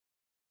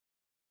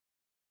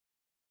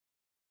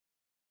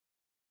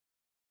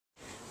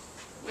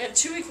We have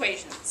two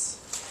equations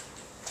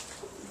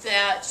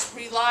that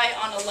rely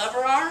on a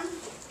lever arm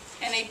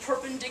and a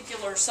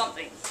perpendicular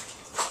something.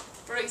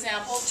 For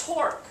example,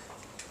 torque.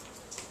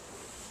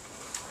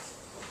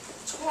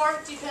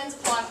 Torque depends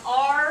upon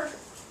R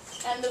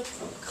and the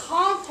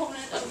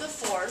component of the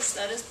force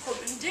that is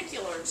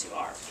perpendicular to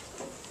R.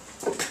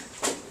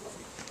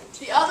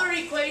 The other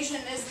equation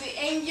is the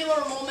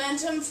angular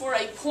momentum for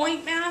a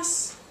point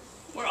mass,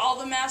 where all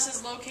the mass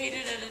is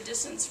located at a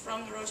distance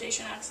from the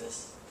rotation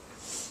axis.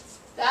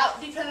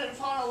 That depended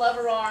upon a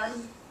lever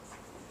arm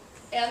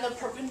and the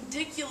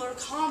perpendicular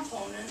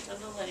component of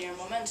the linear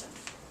momentum.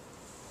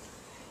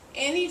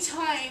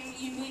 Anytime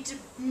you need to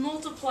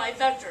multiply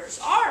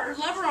vectors, our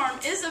lever arm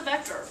is a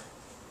vector.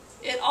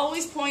 It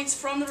always points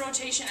from the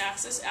rotation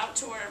axis out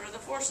to wherever the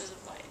force is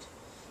applied.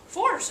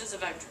 Force is a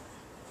vector.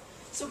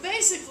 So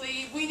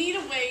basically, we need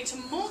a way to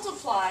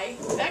multiply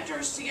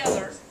vectors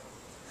together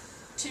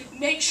to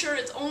make sure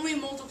it's only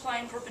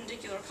multiplying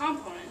perpendicular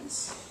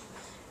components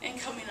and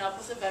coming up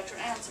with a vector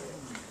answer.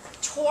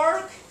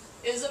 Torque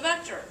is a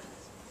vector.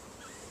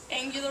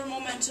 Angular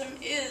momentum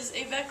is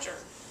a vector.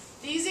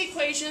 These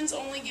equations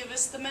only give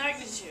us the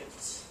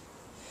magnitudes.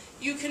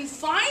 You can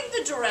find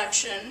the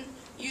direction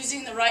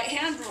using the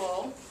right-hand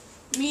rule,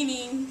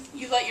 meaning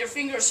you let your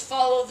fingers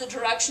follow the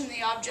direction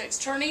the object's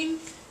turning,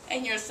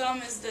 and your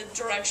thumb is the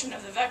direction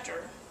of the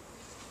vector.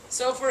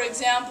 So for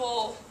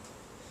example,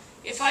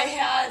 if I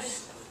had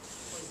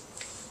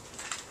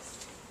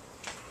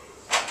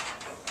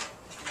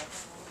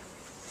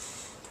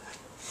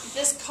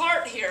this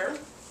cart here,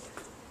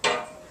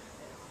 well,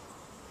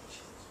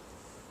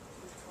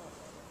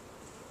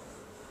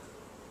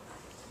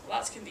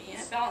 that's convenient,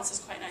 it balances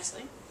quite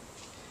nicely.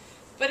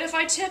 But if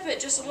I tip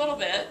it just a little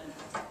bit,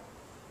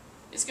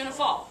 it's going to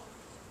fall.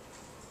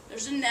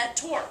 There's a net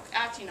torque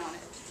acting on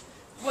it.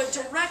 What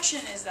direction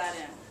is that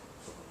in?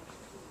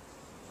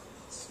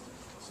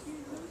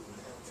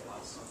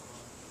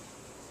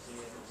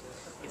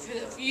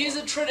 If you use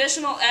a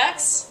traditional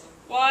X,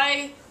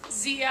 Y,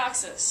 Z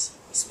axis,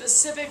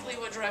 specifically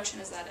what direction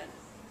is that in?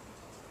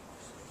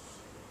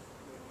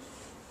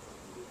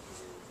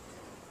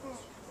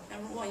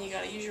 Number one, you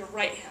got to use your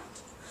right hand.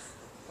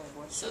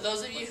 So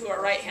those of you who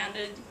are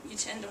right-handed, you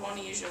tend to want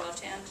to use your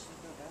left hand.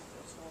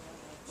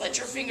 Let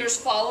your fingers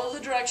follow the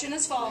direction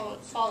it's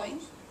falling.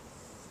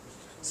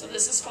 So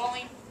this is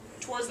falling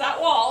towards that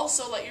wall,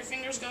 so let your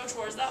fingers go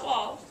towards that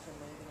wall.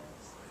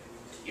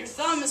 Your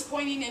thumb is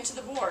pointing into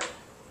the board.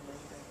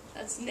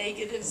 That's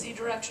negative Z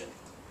direction.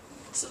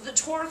 So the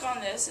torque on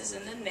this is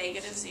in the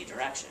negative Z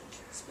direction,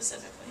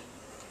 specifically.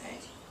 Okay?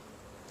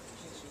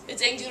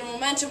 Its angular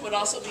momentum would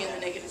also be in the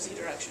negative Z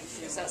direction,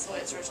 because that's the way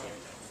it's rotating.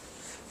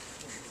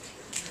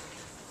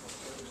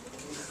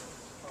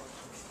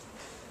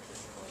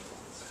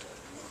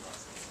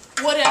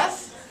 What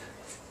if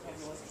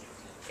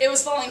it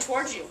was falling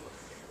towards you?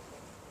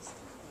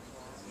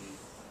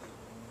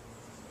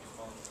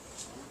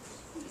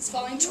 It's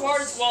falling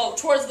towards, well,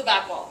 towards the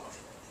back wall.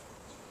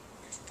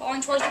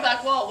 Falling towards the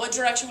back wall, what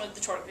direction would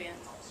the torque be in?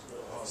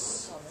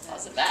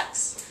 Positive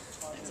X.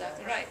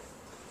 Exactly right.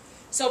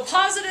 So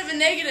positive and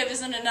negative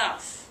isn't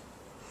enough,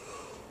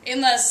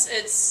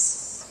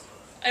 unless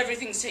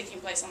everything's taking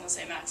place on the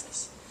same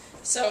axis.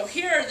 So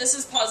here, this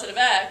is positive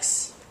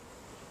X.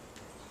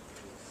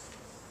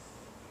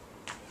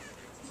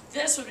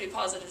 This would be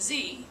positive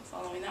Z,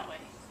 following that way.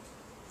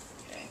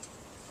 Okay.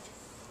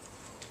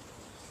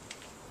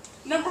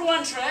 Number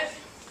one trick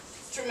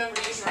is to remember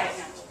to use your right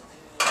hand.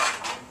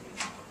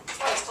 That's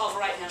why it's called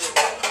right hand.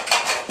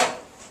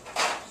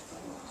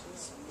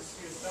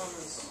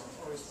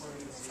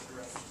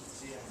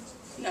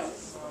 No.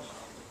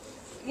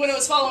 When it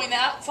was falling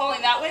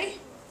that way,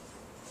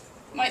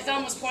 my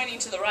thumb was pointing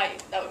to the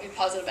right. That would be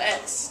positive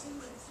X.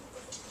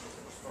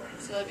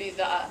 So that would be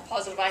the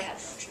positive I hat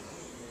direction.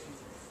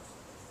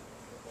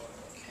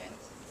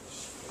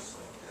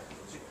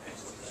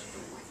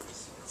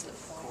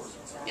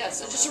 Yeah,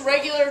 so just a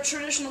regular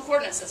traditional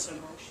coordinate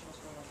system.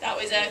 That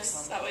way's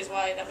X, that way's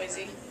Y, that way's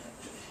Z.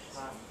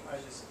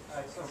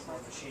 I come from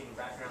a shading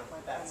background.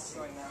 That's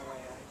going that way.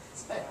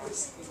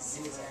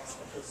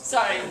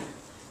 Sorry.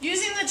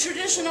 Using the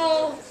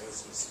traditional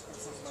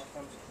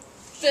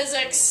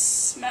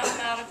physics,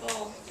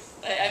 mathematical,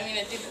 I mean,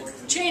 it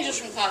changes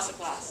from class to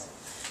class.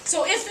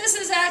 So if this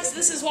is X,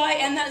 this is Y,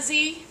 and that's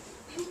Z,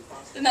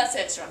 then that's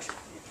the X structure.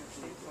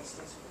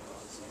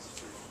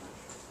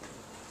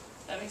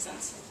 That makes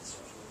sense?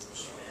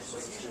 Could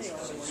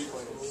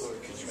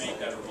you make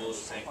that a rule of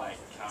saying like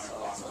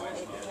counterclockwise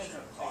motion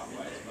or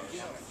clockwise motion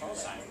if you're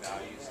assigning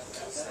values?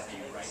 That's how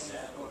you write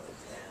that.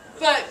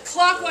 But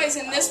clockwise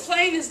in this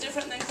plane is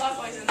different than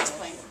clockwise in this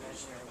plane.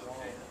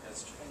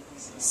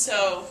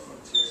 So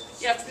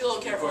you have to be a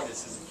little careful.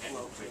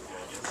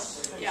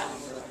 Yeah.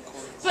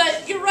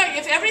 But you're right,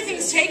 if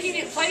everything's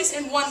taking place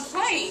in one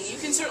plane, you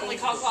can certainly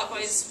call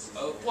clockwise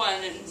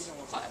one and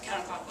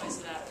counterclockwise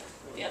that.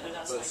 The other,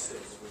 that's fine.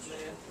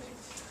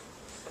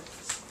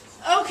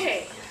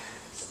 Okay,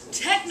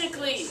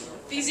 technically,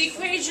 these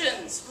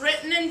equations,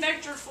 written in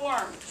vector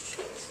form,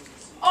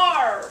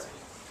 are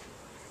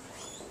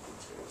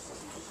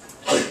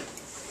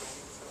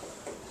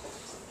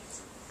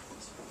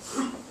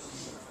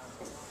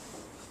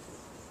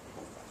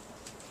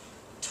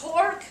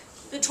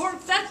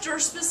torque vector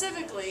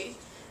specifically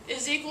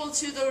is equal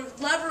to the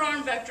lever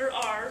arm vector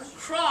r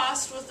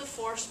crossed with the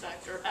force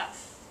vector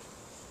F.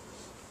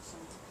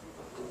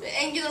 The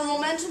angular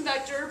momentum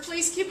vector,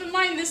 please keep in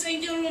mind this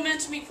angular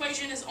momentum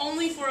equation is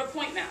only for a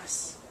point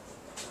mass.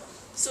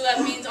 So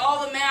that means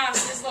all the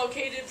mass is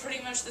located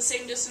pretty much the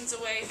same distance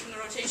away from the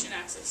rotation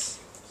axis.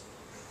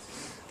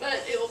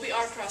 But it will be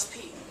r cross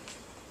p.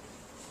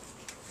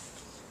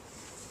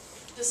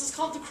 This is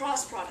called the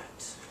cross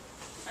product.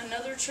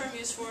 Another term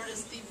used for it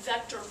is the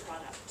vector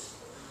product.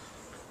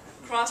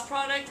 Cross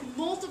product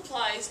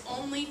multiplies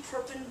only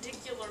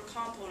perpendicular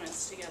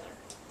components together.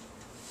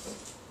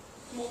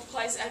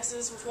 Multiplies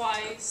x's with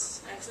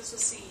y's, x's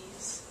with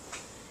c's.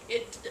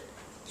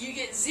 You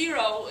get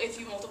 0 if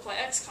you multiply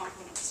x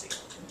components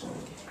together.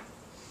 Okay.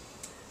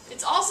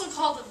 It's also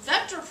called a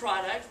vector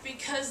product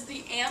because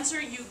the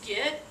answer you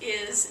get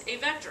is a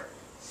vector.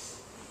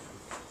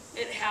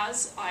 It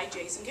has I,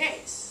 j's, and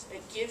k's.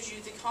 It gives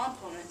you the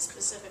component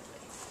specifically.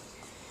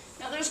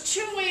 Now there's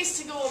two ways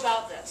to go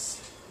about this.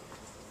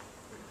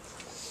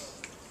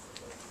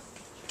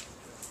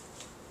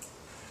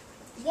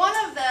 One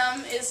of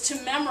them is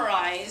to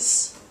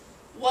memorize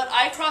what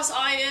I cross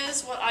I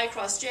is, what I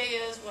cross j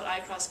is, what I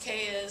cross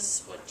k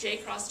is, what j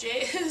cross j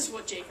is,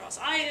 what j cross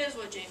I is,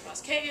 what j cross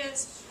k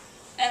is,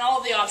 and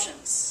all the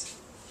options.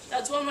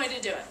 That's one way to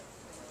do it.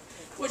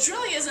 Which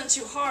really isn't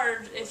too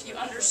hard if you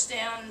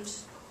understand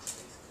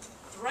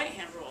the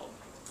right-hand rule.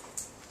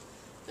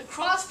 The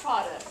cross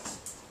product,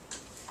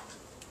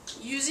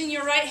 using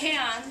your right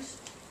hand,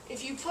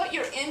 if you put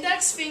your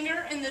index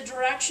finger in the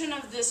direction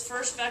of this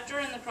first vector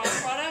in the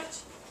cross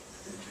product,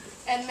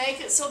 and make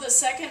it so the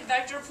second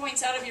vector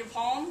points out of your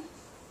palm,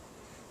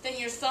 then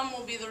your thumb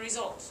will be the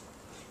result.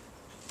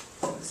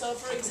 So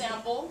for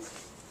example,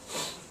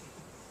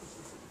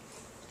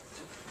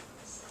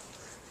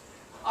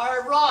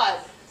 our rod,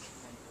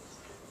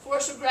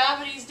 force of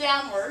gravity is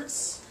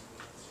downwards.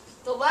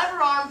 The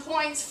lever arm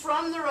points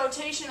from the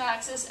rotation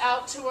axis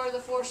out to where the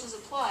force is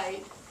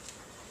applied.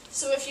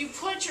 So if you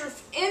put your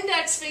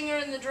index finger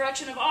in the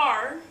direction of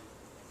R,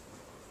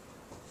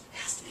 it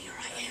has to be your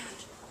right hand.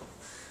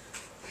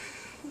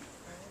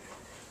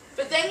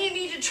 But then you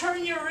need to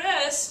turn your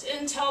wrist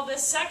until the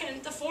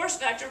second the force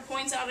vector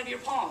points out of your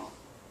palm.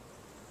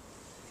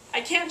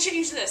 I can't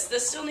change this.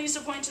 This still needs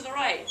to point to the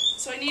right.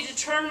 So I need to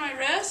turn my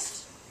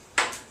wrist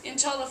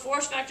until the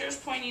force vector is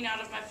pointing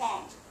out of my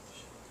palm.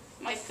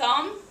 My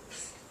thumb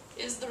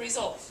is the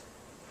result.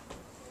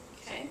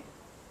 Okay?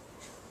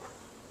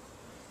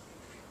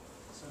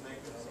 So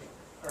negative z,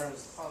 or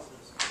is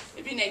positive z?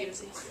 It'd be negative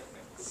z.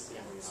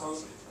 Yeah. So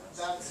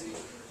that z,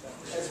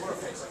 as we're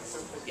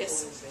fixing.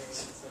 Yes.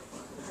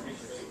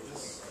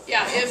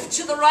 Yeah, if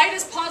to the right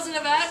is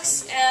positive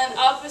x and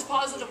up is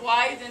positive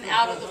y, then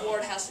out of the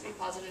board has to be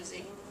positive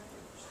z.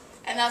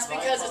 And that's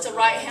because it's a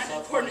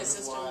right-handed coordinate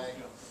system.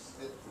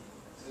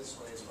 This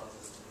way is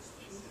positive.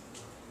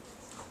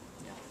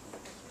 Yeah.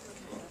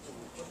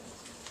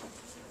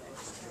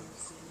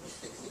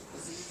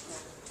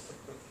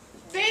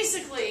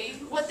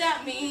 Basically, what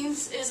that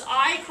means is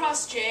I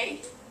cross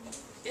j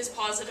is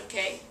positive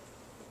k.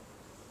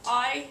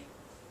 I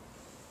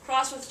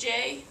cross with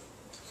j,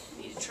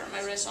 I need to turn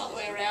my wrist all the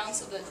way around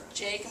so that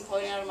j can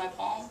point out of my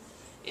palm,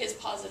 is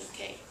positive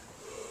k.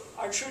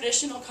 Our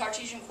traditional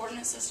Cartesian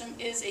coordinate system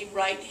is a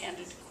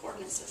right-handed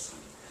coordinate system.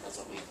 That's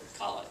what we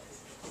call it.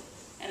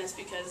 And it's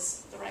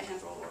because the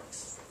right-hand rule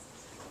works.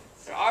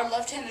 There are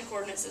left-handed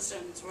coordinate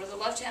systems where the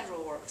left-hand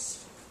rule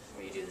works,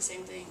 where you do the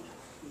same thing.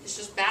 It's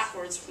just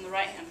backwards from the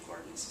right-hand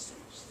coordinate system.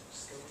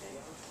 Okay.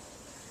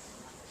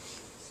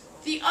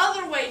 The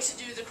other way to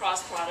do the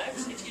cross product,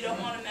 if you don't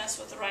want to mess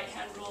with the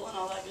right-hand rule and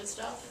all that good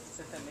stuff. Is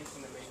that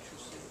making the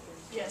matrix?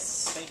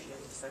 Yes. Thank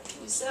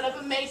you. You set up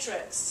a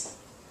matrix.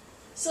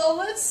 So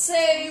let's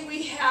say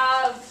we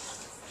have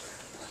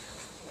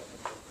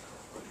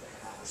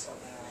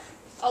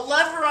a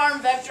lever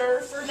arm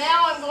vector. For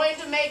now, I'm going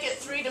to make it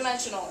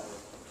three-dimensional.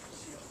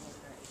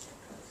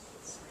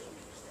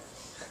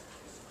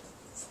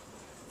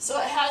 So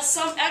it has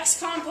some x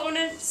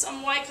component,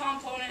 some y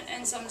component,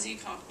 and some z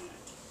component.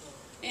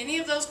 Any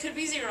of those could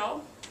be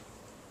 0.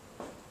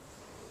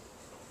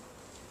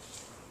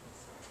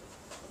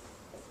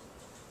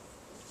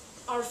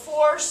 Our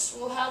force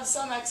will have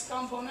some x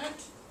component,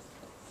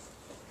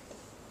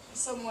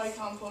 some y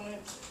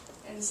component,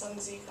 and some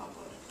z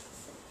component.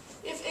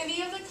 If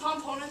any of the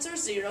components are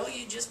 0,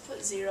 you just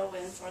put 0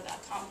 in for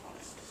that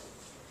component.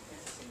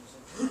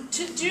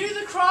 To do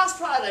the cross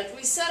product,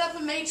 we set up a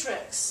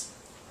matrix.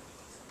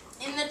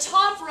 In the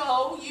top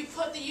row, you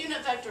put the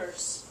unit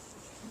vectors,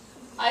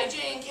 I,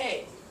 j, and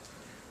k.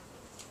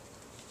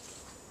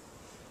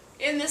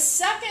 In the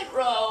second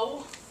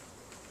row,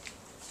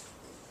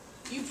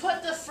 you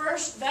put the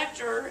first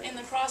vector in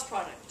the cross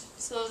product.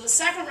 So the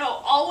second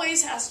row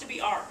always has to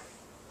be r.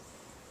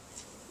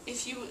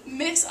 If you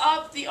mix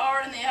up the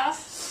r and the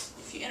f,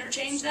 if you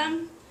interchange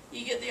them,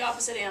 you get the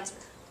opposite answer.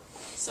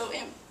 So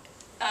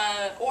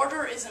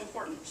order is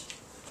important.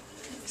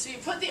 So you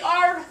put the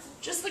r,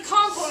 just the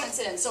components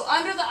in. So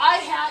under the I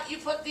hat, you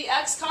put the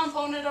x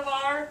component of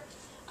r.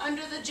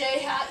 Under the j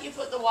hat, you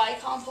put the y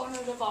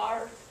component of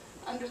r.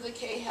 Under the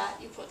k hat,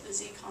 you put the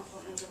z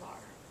component of r.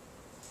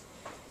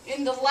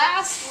 In the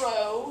last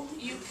row,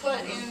 you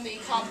put in the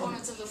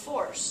components of the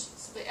force.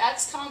 So the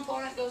x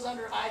component goes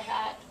under I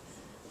hat.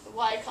 The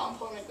y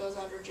component goes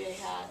under j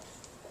hat.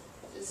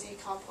 The z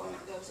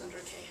component goes under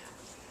k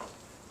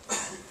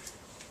hat.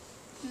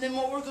 And then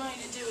what we're going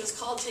to do is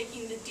called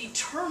taking the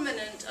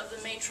determinant of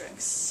the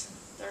matrix.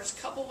 There's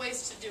a couple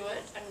ways to do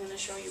it. I'm going to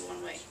show you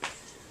one way.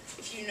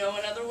 If you know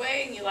another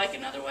way and you like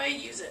another way,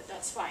 use it.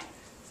 That's fine.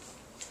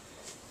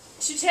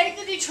 To take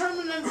the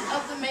determinant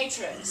of the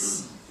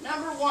matrix,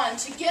 number one,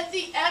 to get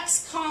the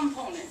x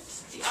component,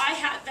 the I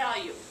hat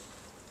value,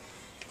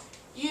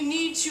 you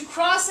need to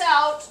cross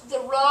out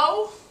the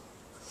row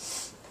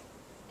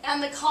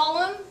and the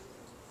column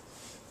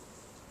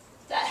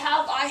that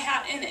have I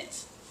hat in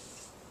it.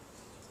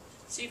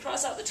 So you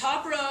cross out the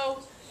top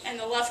row and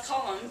the left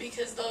column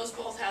because those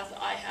both have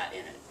the I hat in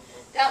it.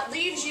 That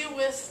leaves you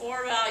with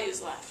 4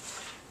 values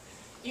left.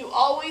 You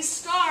always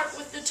start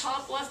with the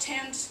top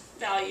left-hand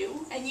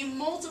value and you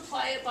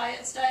multiply it by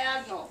its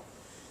diagonal.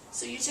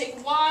 So you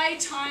take y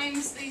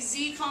times the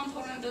z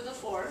component of the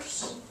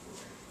force,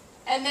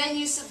 and then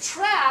you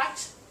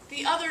subtract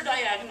the other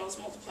diagonals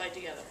multiplied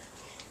together.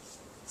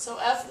 So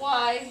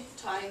Fy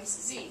times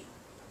z.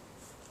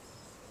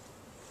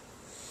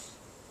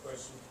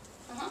 Question.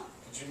 Uh-huh.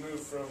 Could you move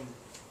from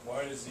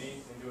y to z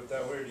and do it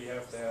that way, or do you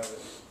have to have it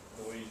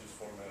the way you just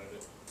formatted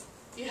it?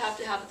 You have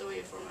to have it the way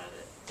you formatted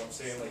it. I'm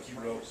saying like you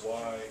wrote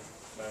y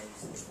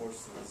times the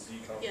force to the z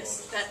component.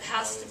 Yes, that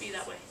has to be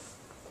that way.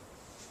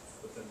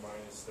 But then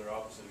minus, they're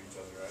opposite of each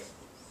other, right?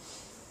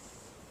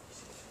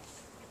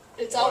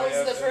 It's Y always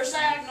F the first F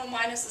Z. diagonal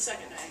minus the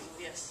second diagonal,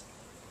 yes.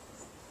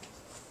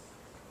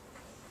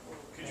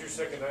 Could your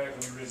second diagonal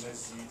be written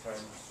as z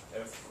times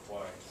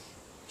fy?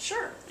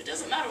 Sure, it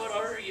doesn't matter what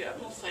order you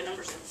have multiply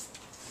numbers in.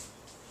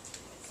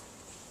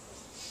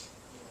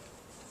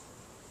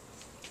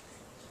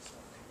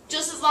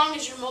 Just as long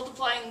as you're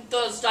multiplying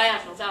those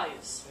diagonal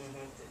values.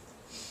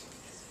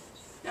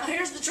 Now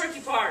here's the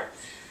tricky part.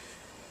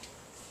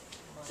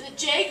 The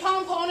j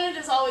component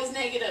is always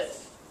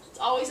negative. It's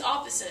always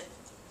opposite.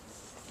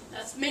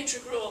 That's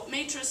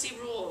matricy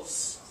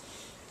rules.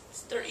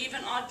 They're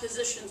even odd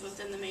positions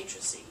within the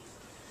matrice.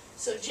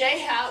 So j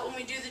hat, when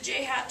we do the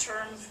j hat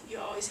term, you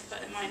always put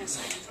a minus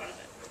sign in front of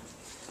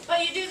it.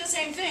 But you do the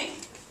same thing.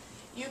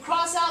 You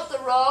cross out the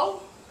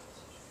row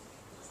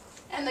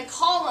and the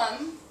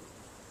column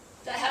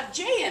that have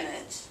j in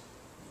it,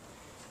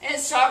 and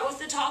start with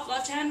the top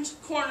left-hand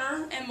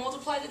corner and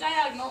multiply the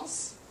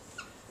diagonals.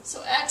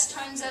 So x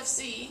times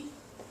fc,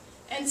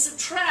 and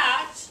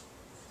subtract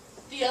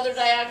the other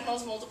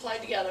diagonals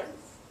multiplied together.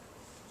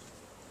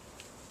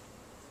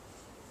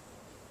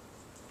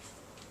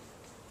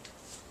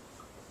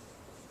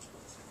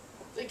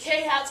 The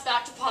k hat's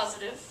back to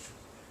positive.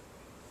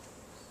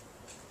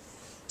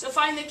 To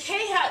find the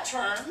k hat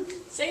term,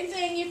 same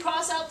thing, you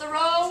cross out the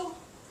row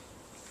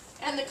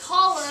and the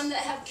column that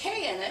have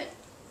k in it.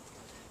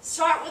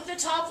 Start with the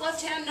top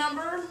left-hand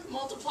number,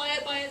 multiply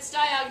it by its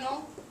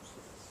diagonal,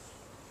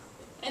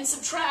 and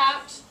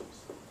subtract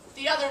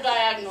the other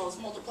diagonals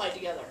multiplied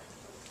together.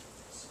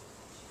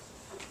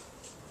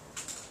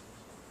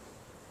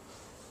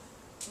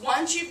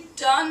 Once you've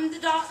done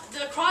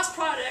the cross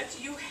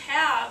product, you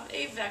have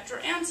a vector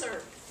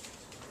answer.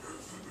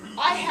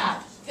 I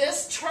hat.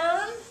 This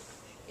term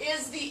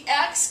is the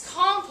x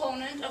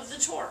component of the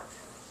torque.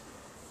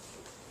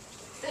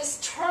 This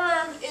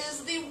term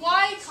is the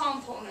y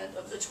component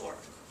of the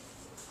torque.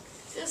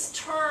 This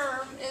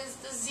term is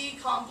the z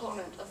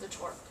component of the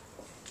torque.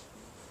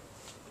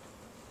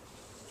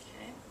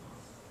 Okay.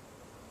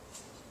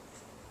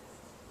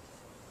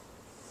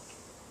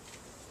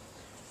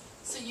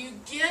 So you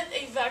get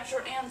a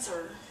vector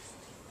answer.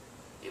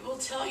 It will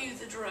tell you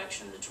the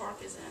direction the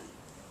torque is in.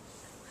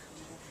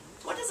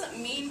 What does it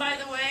mean, by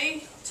the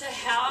way, to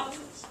have,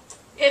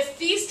 if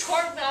these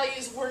torque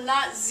values were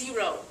not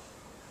 0,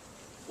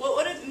 what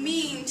would it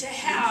mean to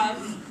have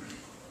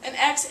an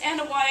x and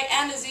a y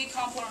and a z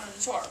component of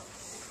the torque?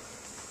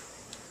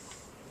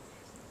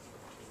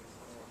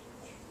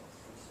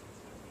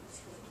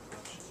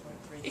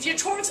 If your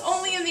torque's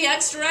only in the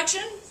x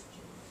direction,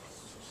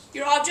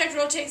 your object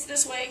rotates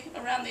this way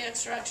around the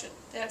x direction,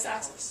 the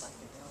x-axis.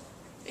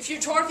 If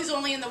your torque is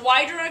only in the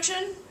y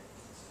direction,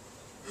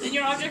 then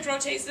your object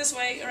rotates this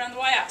way around the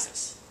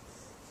y-axis.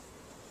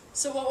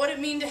 So what would it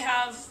mean to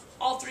have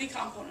all 3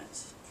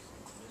 components?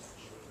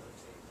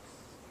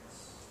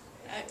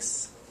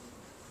 X,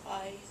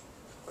 Y,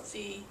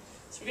 Z.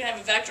 So we're going to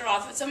have a vector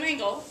off at some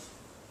angle.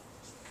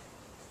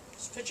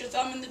 Just put your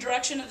thumb in the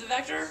direction of the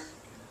vector.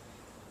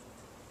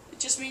 It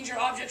just means your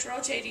object's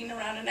rotating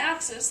around an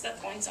axis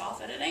that points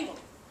off at an angle.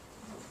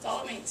 That's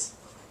all it means.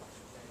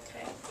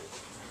 Okay.